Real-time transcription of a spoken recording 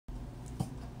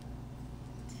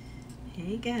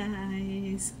Hey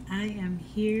guys, I am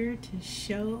here to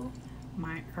show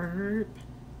my garlic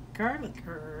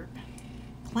herb,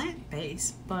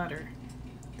 plant-based butter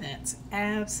that's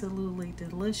absolutely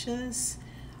delicious.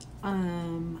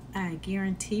 I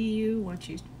guarantee you, once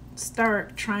you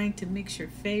start trying to mix your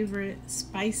favorite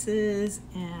spices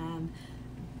and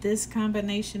this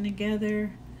combination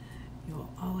together, you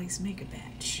will always make a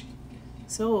batch.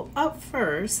 So up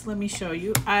first, let me show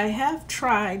you. I have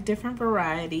tried different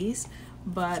varieties,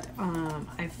 but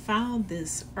I found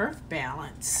this Earth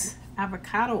Balance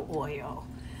avocado oil,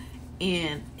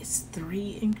 and it's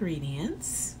 3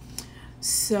 ingredients.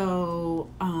 So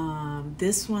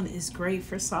this one is great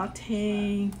for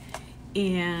sauteing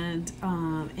and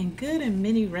good in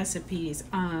many recipes,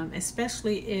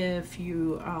 especially if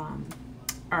you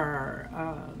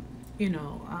are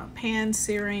pan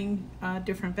searing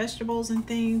different vegetables and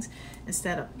things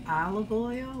instead of olive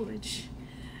oil, which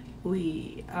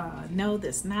we know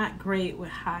that's not great with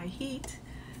high heat.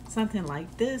 Something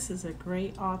like this is a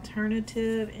great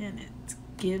alternative, and it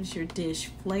gives your dish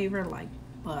flavor like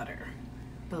butter.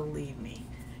 Believe me,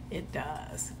 it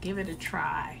does. Give it a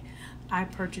try. I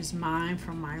purchased mine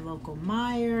from my local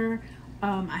Meijer.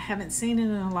 I haven't seen it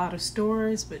in a lot of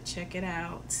stores, but check it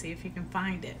out. See if you can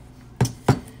find it.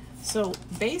 So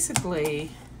basically,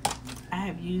 I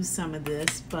have used some of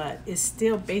this, but it's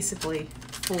still basically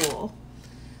full.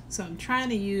 So I'm trying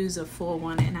to use a full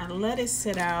one, and I let it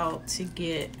sit out to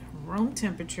get room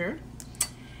temperature.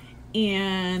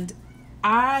 And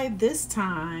I, this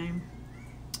time,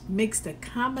 mixed a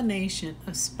combination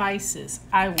of spices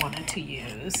I wanted to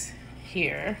use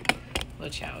here,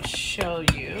 which I'll show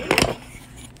you.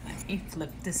 Let me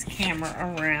flip this camera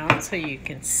around so you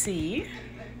can see.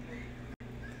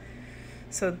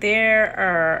 So there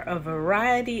are a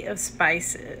variety of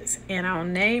spices, and I'll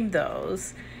name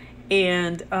those.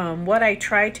 And what I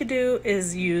try to do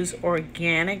is use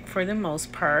organic for the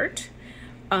most part.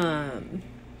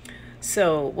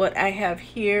 So what I have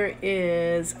here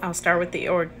is, I'll start with the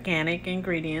organic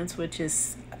ingredients, which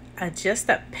is just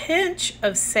a pinch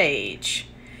of sage,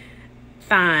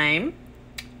 thyme,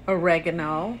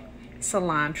 oregano,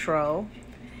 cilantro.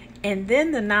 And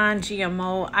then the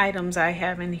non-GMO items I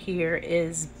have in here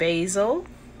is basil,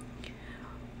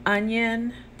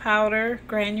 onion powder,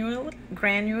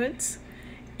 granulates,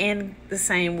 and the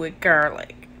same with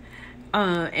garlic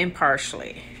and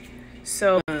parsley.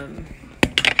 So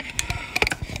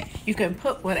you can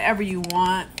put whatever you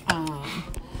want,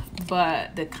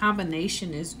 but the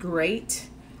combination is great.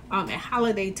 At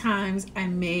holiday times, I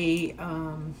may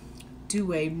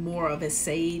do more of a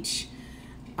sage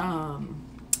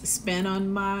spin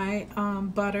on my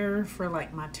butter for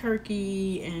like my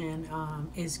turkey, and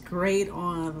it's great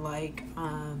on like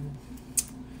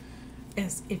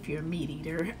as if you're a meat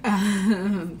eater,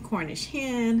 Cornish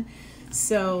hen.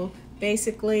 So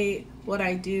basically what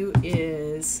I do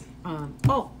is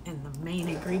oh, and the main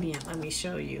ingredient, let me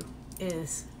show you,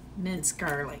 is minced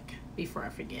garlic before I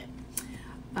forget.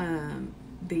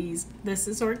 This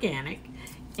is organic,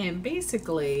 and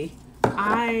basically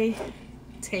I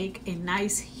take a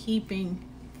nice heaping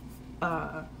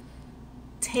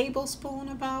tablespoon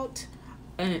about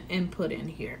and put in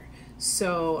here.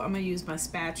 So I'm gonna use my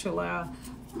spatula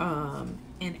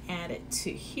and add it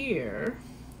to here.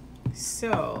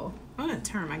 So I'm gonna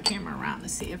turn my camera around to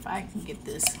see if I can get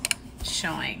this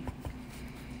showing.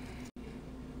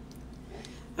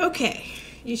 Okay,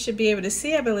 you should be able to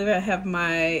see. I believe I have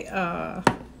my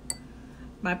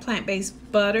my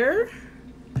plant-based butter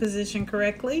positioned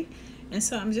correctly. And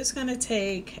so I'm just gonna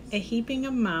take a heaping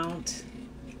amount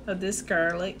of this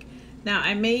garlic. Now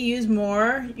I may use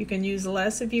more, you can use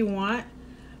less if you want,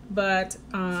 but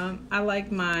I like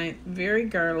mine very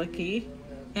garlicky,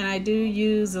 and I do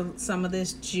use some of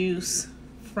this juice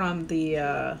from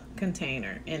the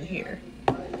container in here.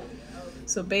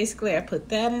 So basically I put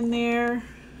that in there.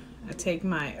 I take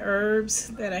my herbs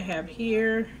that I have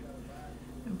here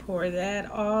and pour that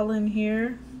all in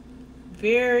here.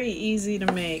 Very easy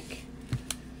to make.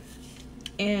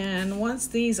 And once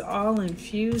these all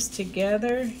infuse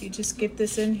together, you just get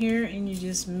this in here and you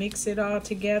just mix it all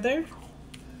together.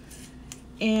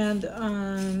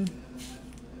 And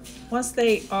once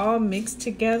they all mix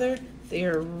together, they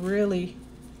are really,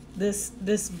 this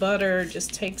butter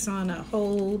just takes on a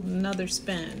whole nother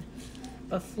spin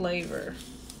of flavor.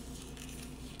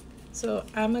 So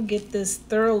I'm gonna get this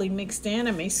thoroughly mixed in.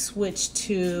 I may switch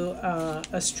to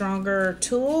a stronger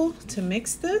tool to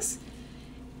mix this,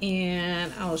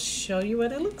 and I'll show you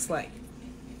what it looks like.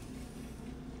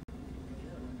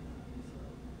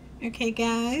 Okay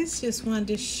guys, just wanted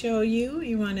to show you,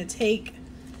 you want to take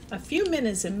a few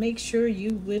minutes, and make sure you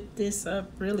whip this up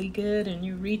really good and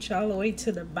you reach all the way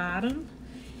to the bottom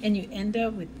and you end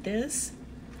up with this,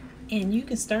 and you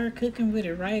can start cooking with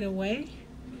it right away.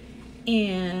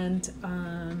 And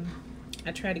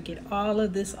I try to get all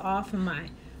of this off of my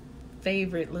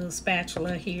favorite little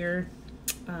spatula here,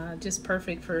 just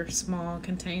perfect for small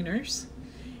containers.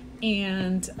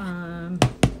 And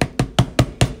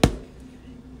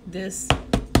this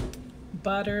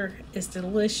butter is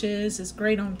delicious. It's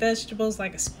great on vegetables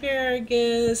like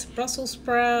asparagus, Brussels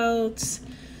sprouts,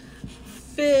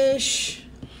 fish,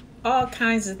 all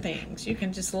kinds of things. You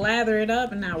can just lather it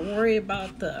up and not worry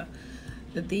about the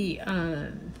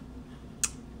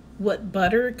what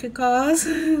butter could cause,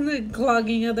 the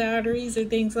clogging of the arteries or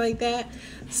things like that.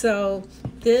 So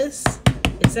this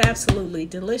is absolutely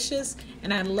delicious,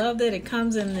 and I love that it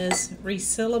comes in this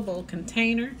resealable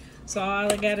container. So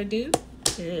all I gotta do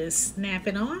is snap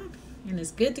it on, and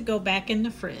it's good to go back in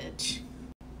the fridge.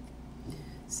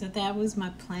 So that was my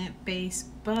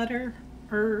plant-based butter,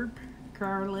 herb,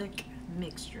 garlic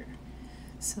mixture.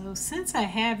 So since I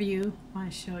have you, I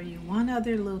want to show you one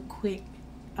other little quick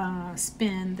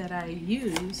spin that I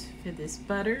use for this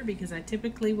butter, because I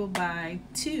typically will buy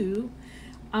two.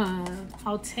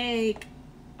 I'll take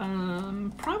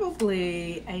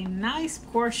probably a nice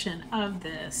portion of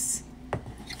this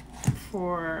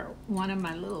for one of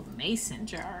my little mason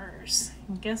jars.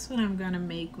 And guess what I'm gonna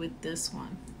make with this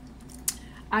one?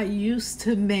 I used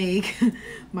to make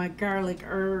my garlic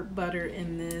herb butter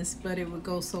in this, but it would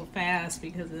go so fast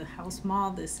because of how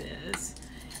small this is.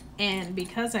 And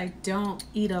because I don't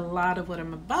eat a lot of what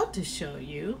I'm about to show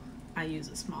you, I use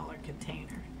a smaller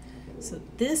container. So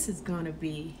this is gonna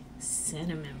be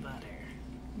cinnamon butter.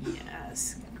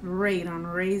 Yes, great on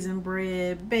raisin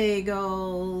bread,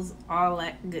 bagels, all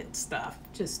that good stuff.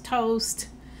 Just toast.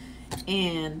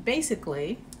 And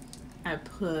basically, I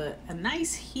put a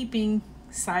nice heaping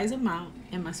size amount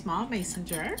in my small mason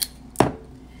jar.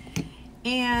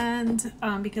 And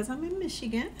because I'm in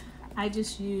Michigan, I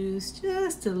just use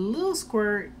just a little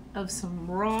squirt of some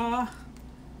raw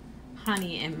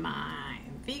honey in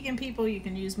mine. Vegan people, you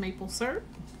can use maple syrup.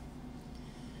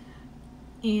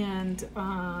 And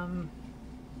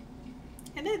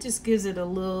that just gives it a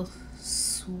little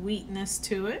sweetness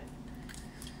to it.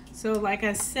 So like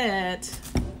I said,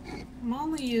 I'm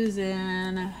only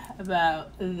using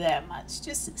about that much,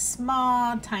 just a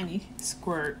small tiny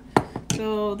squirt.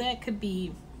 So that could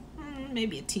be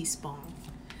maybe a teaspoon.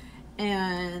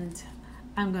 And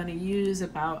I'm going to use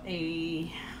about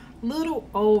a little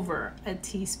over a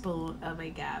teaspoon of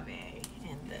agave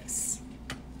in this.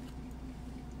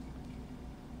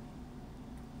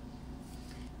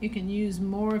 You can use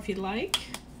more if you like.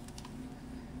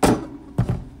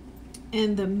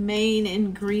 And the main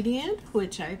ingredient,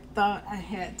 which I thought I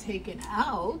had taken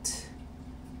out,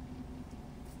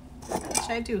 which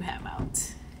I do have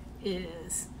out,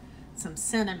 is some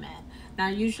cinnamon. Now I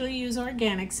usually use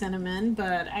organic cinnamon,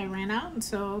 but I ran out, and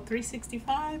so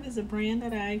 365 is a brand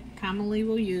that I commonly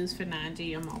will use for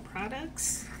non-GMO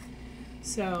products.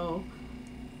 So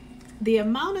the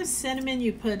amount of cinnamon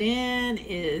you put in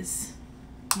is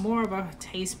more of a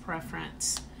taste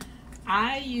preference.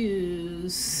 I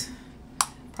use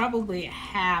probably a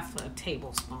half a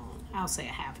tablespoon. I'll say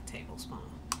a half a tablespoon.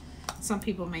 Some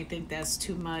people may think that's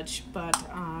too much, but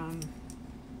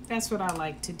that's what I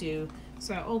like to do.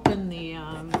 So I open the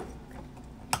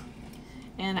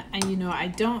and you know, I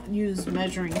don't use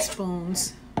measuring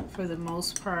spoons for the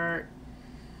most part.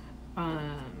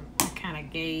 I kind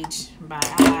of gauge by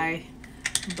eye,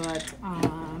 but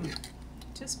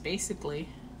just basically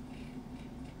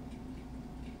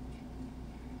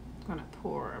gonna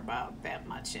pour about that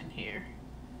much in here,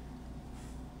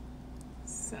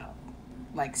 so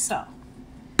like so,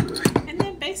 and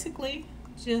then basically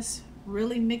just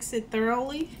really mix it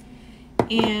thoroughly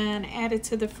and add it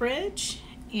to the fridge.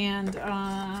 And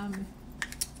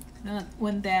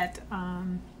when that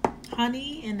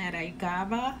honey and that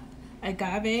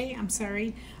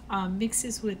agave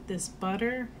mixes with this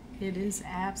butter, it is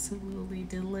absolutely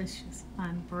delicious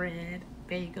on bread,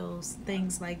 bagels,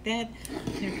 things like that.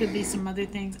 There could be some other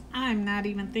things I'm not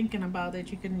even thinking about that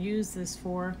you can use this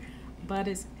for, but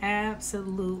it's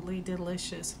absolutely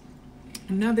delicious.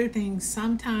 Another thing,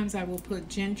 sometimes I will put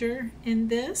ginger in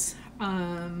this,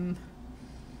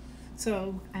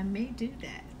 so I may do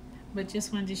that, but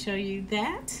just wanted to show you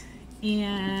that.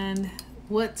 And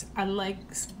what I like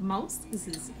most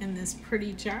is in this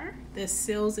pretty jar that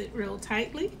seals it real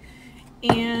tightly,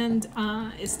 and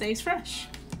it stays fresh.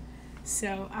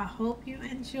 So I hope you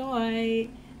enjoy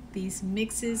these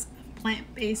mixes of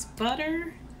plant-based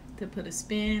butter to put a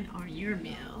spin on your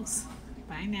meals.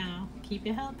 Bye now. Keep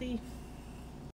it healthy.